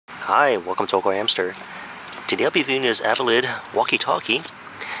Hi, welcome to AwkwardHamster. Today I'll be reviewing this AVALID Walkie Talkie,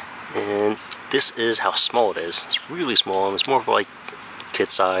 and this is how small it is. It's really small. It's more of like kid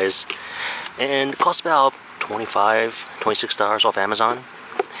size, and it costs about $26 off Amazon.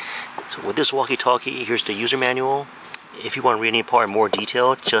 So with this walkie talkie, here's the user manual. If you want to read any part in more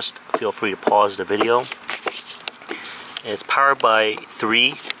detail, just feel free to pause the video. And it's powered by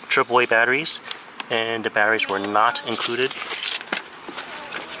 3 AAA batteries, and the batteries were not included.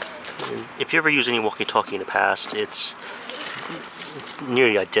 And if you ever used any walkie-talkie in the past, it's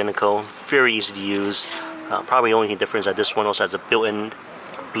nearly identical, very easy to use. Probably the only difference is that this one also has a built-in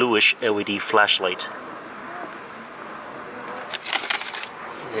bluish LED flashlight.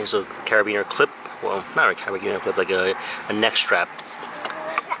 There's a carabiner clip, well, not a carabiner clip, like a neck strap.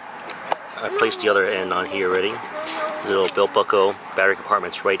 I placed the other end on here already. Little belt buckle, battery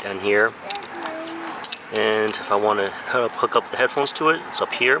compartment's right down here. And if I want to hook up the headphones to it, it's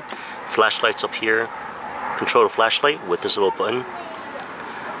up here. Flashlight's up here. Control the flashlight with this little button.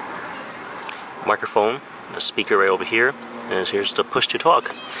 Microphone, a speaker right over here. And here's the push to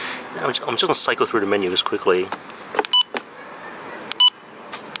talk. Now I'm just going to cycle through the menus quickly.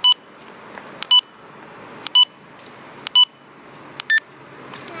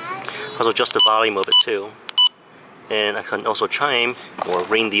 Also adjust the volume of it too. And I can also chime or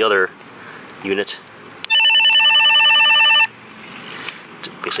ring the other unit.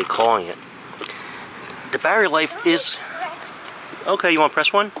 Basically calling it. The battery life is... Okay, you want to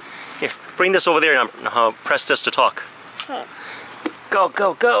press one? Here, bring this over there and I'll press this to talk. Go,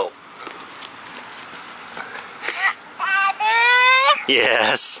 go, go! Daddy.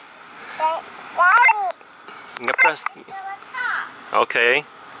 Yes. Daddy. You gotta press. Okay.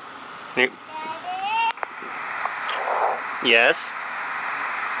 Yes.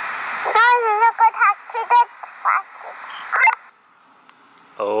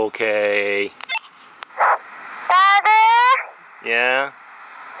 Okay. Daddy. Yeah.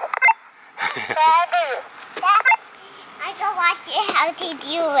 Daddy. I can watch you how to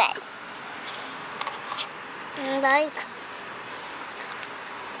do it. Like,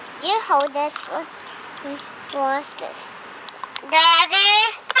 you hold this one. What's this?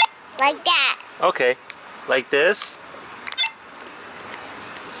 Daddy. Like that. Okay. Like this.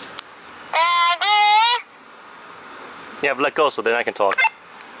 Daddy. Yeah, let go so then I can talk.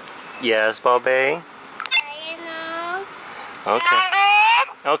 Yes, Bobby. You know. Okay.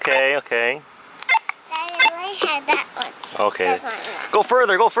 Daddy. Okay, okay. Daddy, I had that one. Okay. This one. Go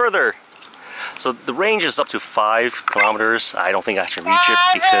further, go further. So the range is up to 5 kilometers. I don't think I can reach it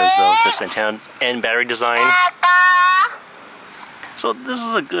because of this antenna and battery design. So this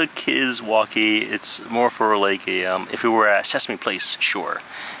is a good kids walkie. It's more for like a, if we were at Sesame Place, sure.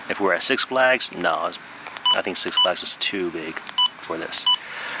 If we were at Six Flags, no. I think Six Flags is too big for this.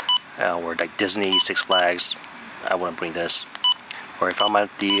 Or like Disney, Six Flags, I wouldn't bring this. Or if I'm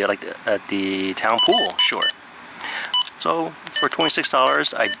at the at the town pool, sure. So for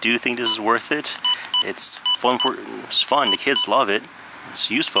 $26, I do think this is worth it. It's fun. The kids love it.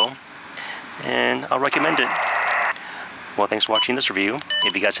 It's useful, and I'll recommend it. Well, thanks for watching this review.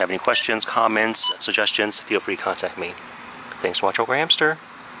 If you guys have any questions, comments, suggestions, feel free to contact me. Thanks for watching AwkwardHamster.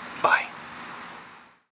 Bye.